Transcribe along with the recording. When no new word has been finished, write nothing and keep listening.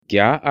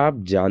क्या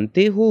आप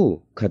जानते हो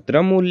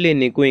खतरा मोल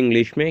लेने को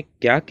इंग्लिश में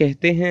क्या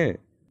कहते हैं?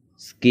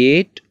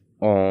 Skate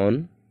on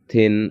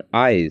thin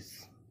ice.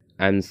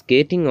 I am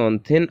skating on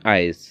thin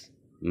ice.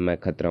 मैं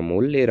खतरा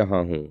मोल ले रहा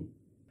हूँ।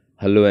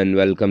 Hello and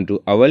welcome to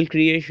aval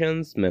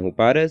creations. मैं हूँ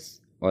पारस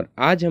और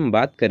आज हम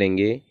बात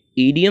करेंगे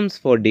ईडियम्स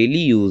फॉर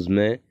डेली यूज़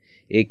में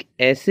एक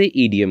ऐसे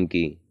ईडियम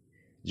की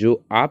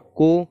जो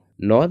आपको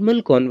नॉर्मल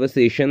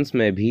कॉन्वर्सेशंस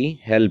में भी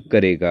हेल्प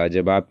करेगा।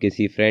 जब आप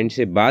किसी फ्रेंड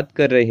से बात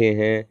कर रहे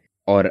हैं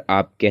और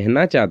आप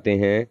कहना चाहते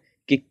हैं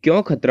कि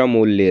क्यों खतरा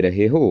मोल ले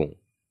रहे हो,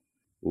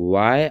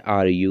 Why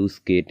are you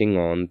skating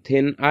on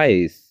thin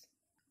ice?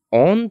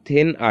 On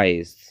thin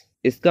ice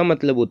इसका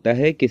मतलब होता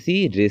है किसी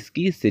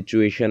रिस्की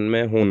सिचुएशन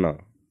में होना।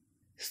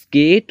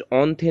 स्केट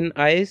ऑन थिन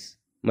आइस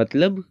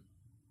मतलब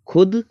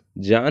खुद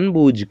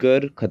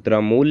जानबूझकर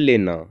खतरा मोल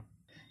लेना।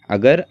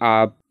 अगर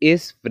आप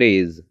इस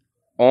फ्रेज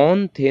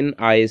ऑन थिन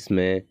आइस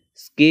में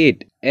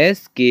स्केट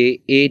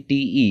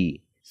SKATE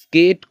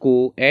स्केट को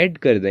ऐड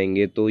कर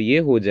देंगे तो ये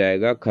हो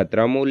जाएगा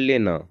खतरा मोल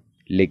लेना।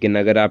 लेकिन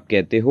अगर आप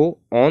कहते हो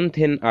on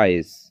thin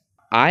ice,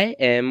 I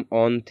am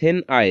on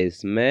thin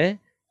ice, मैं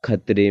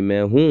खतरे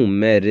में हूँ,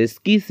 मैं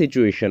रिस्की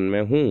सिचुएशन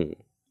में हूँ।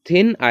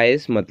 थिन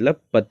आइस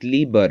मतलब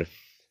पतली बर्फ।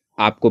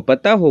 आपको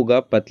पता होगा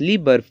पतली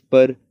बर्फ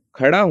पर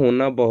खड़ा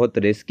होना बहुत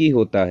रिस्की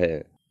होता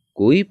है।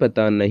 कोई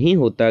पता नहीं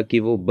होता कि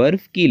वो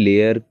बर्फ की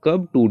लेयर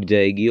कब टूट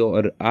जाएगी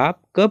और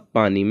आप कब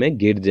पानी में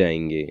गिर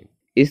जाएंगे।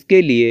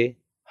 इसके लिए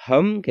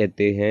हम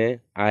कहते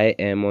हैं I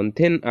am on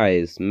thin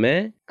ice,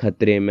 मैं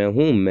खतरे में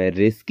हूँ, मैं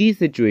रिस्की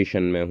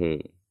सिचुएशन में हूँ।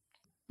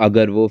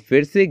 अगर वो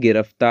फिर से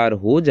गिरफ्तार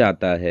हो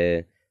जाता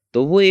है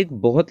तो वो एक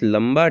बहुत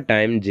लंबा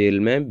टाइम जेल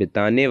में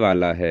बिताने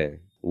वाला है।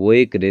 वो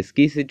एक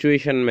रिस्की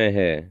सिचुएशन में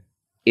है।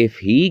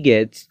 If he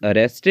gets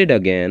arrested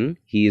again,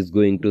 he is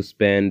going to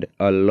spend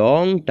a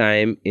long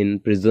time in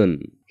prison.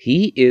 He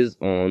is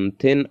on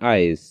thin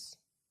ice.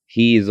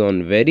 He is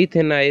on very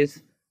thin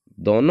ice.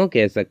 दोनों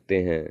कह सकते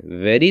हैं।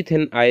 वेरी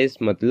थिन आइस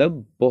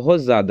मतलब बहुत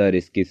ज़्यादा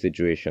risky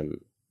situation.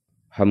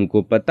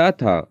 हमको पता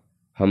था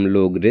हम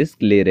लोग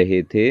रिस्क ले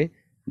रहे थे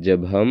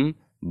जब हम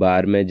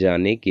बार में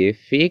जाने के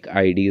फेक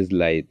आईडीज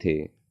लाए थे।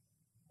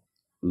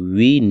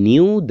 We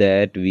knew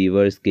that we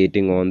were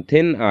skating on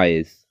thin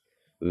ice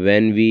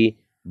when we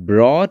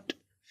brought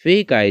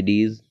fake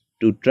IDs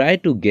to try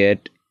to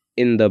get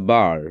in the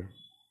bar.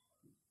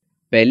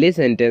 पहले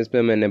सेंटेंस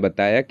में मैंने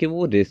बताया कि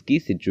वो रिस्की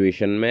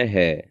सिचुएशन में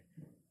है।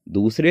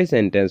 दूसरे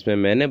सेंटेंस में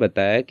मैंने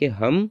बताया कि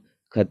हम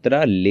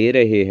खतरा ले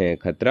रहे हैं,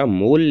 खतरा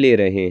मोल ले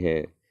रहे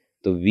हैं।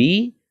 तो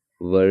we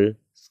are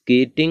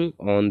skating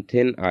on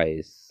thin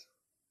ice.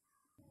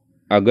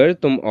 अगर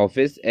तुम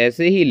ऑफिस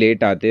ऐसे ही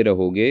लेट आते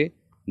रहोगे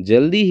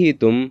जल्दी ही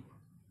तुम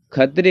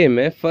खतरे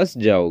में फंस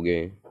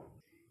जाओगे।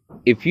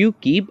 If you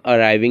keep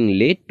arriving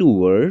late to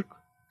work,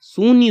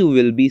 soon you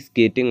will be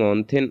skating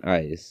on thin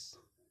ice.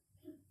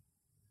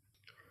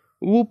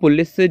 वो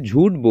पुलिस से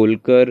झूठ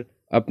बोलकर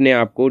अपने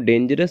आप को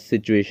डेंजरस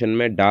सिचुएशन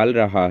में डाल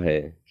रहा है।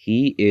 He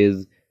is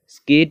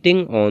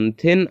skating on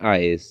thin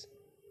ice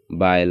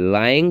by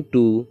lying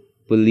to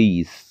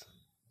police.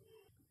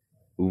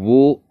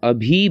 वो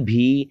अभी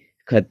भी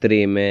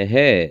खतरे में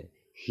है।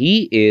 He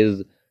is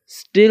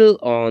still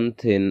on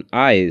thin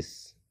ice.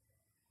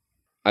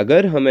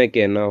 अगर हमें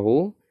कहना हो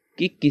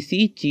कि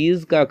किसी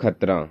चीज का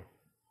खतरा,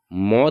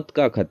 मौत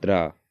का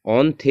खतरा,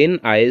 on thin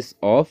ice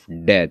of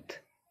death,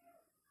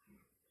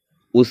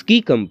 उसकी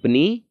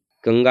कंपनी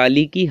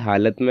कंगाली की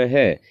हालत में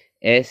है,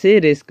 ऐसे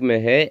रिस्क में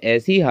है,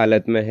 ऐसी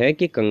हालत में है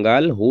कि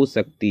कंगाल हो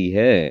सकती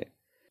है।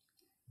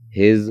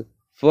 His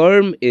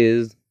firm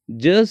is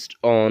just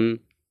on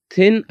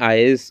thin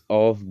ice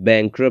of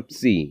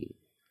bankruptcy.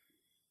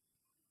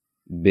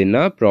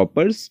 बिना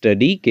प्रॉपर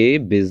स्टडी के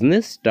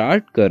बिजनेस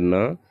स्टार्ट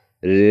करना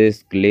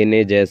रिस्क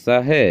लेने जैसा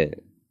है।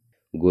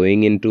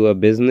 Going into a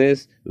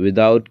business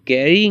without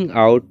carrying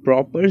out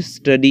proper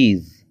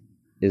studies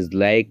is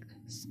like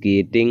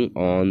skating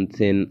on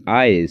thin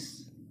ice.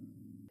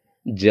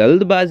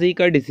 जल्दबाजी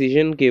का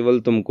डिसीजन केवल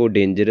तुमको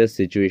डेंजरस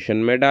सिचुएशन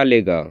में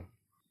डालेगा।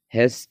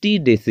 Hasty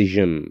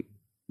decision,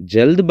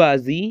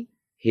 जल्दबाजी,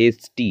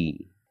 hasty।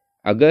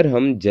 अगर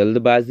हम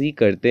जल्दबाजी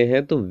करते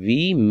हैं तो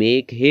we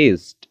make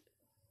haste.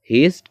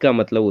 Haste का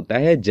मतलब होता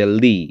है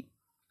जल्दी।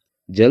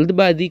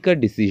 जल्दबाजी का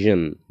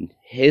डिसीजन,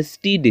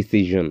 hasty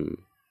decision।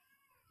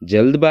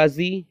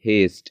 जल्दबाजी,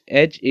 हेस्ट,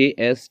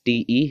 HASTE,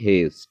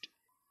 हेस्ट।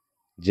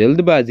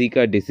 जल्दबाजी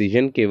का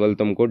डिसीजन केवल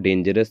तुमको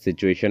डेंजरस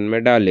सिचुएशन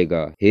में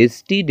डालेगा।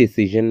 Hasty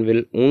decision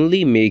will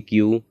only make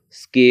you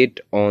skate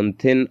on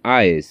thin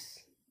ice.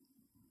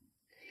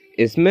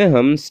 इसमें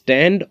हम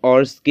स्टैंड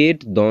और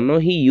स्केट दोनों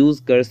ही यूज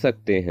कर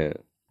सकते हैं।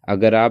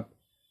 अगर आप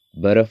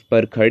बर्फ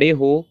पर खड़े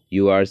हो,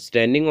 you are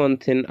standing on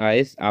thin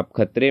ice, आप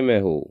खतरे में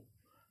हो।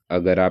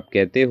 अगर आप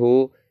कहते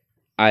हो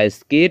आई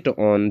स्केट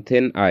ऑन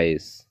थिन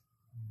आइस,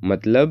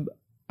 मतलब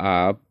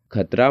आप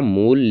खतरा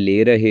मोल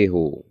ले रहे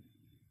हो।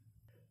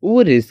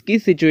 वो रिस्की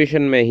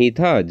सिचुएशन में ही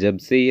था जब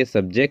से ये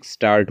सब्जेक्ट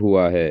स्टार्ट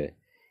हुआ है।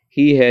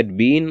 He had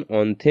been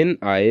on thin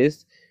ice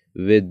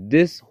with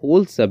this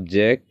whole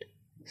subject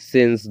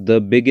since the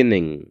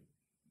beginning.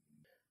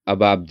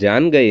 अब आप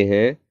जान गए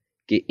हैं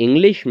कि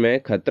इंग्लिश में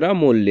खतरा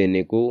मोल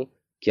लेने को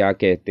क्या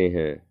कहते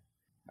हैं।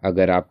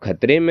 अगर आप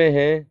खतरे में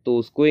हैं तो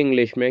उसको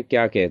इंग्लिश में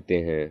क्या कहते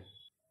हैं।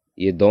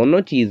 ये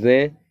दोनों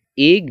चीज़ें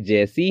एक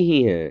जैसी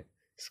ही हैं।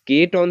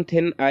 स्केट ऑन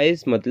थिन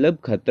आइस मतलब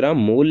खतरा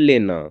मोल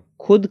लेना,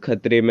 खुद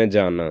खतरे में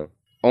जाना।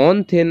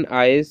 ऑन थिन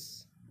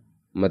आइस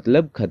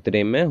मतलब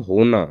खतरे में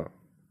होना।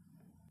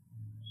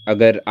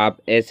 अगर आप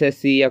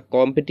एसएससी या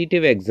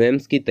कॉम्पिटिटिव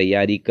एग्जाम्स की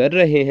तैयारी कर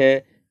रहे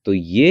हैं तो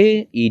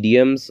ये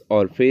इडियम्स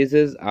और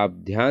फ्रेजेस आप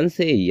ध्यान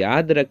से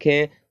याद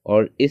रखें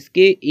और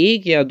इसके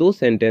एक या दो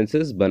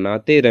सेंटेंसेस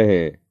बनाते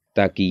रहें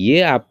ताकि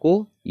ये आपको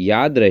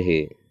याद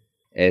रहे।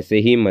 ऐसे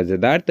ही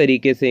मज़ेदार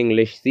तरीके से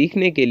इंग्लिश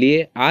सीखने के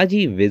लिए आज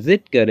ही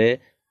विजिट करें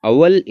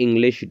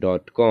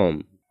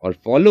awalenglish.com और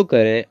फॉलो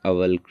करें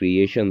अवल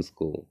क्रिएशंस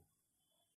को।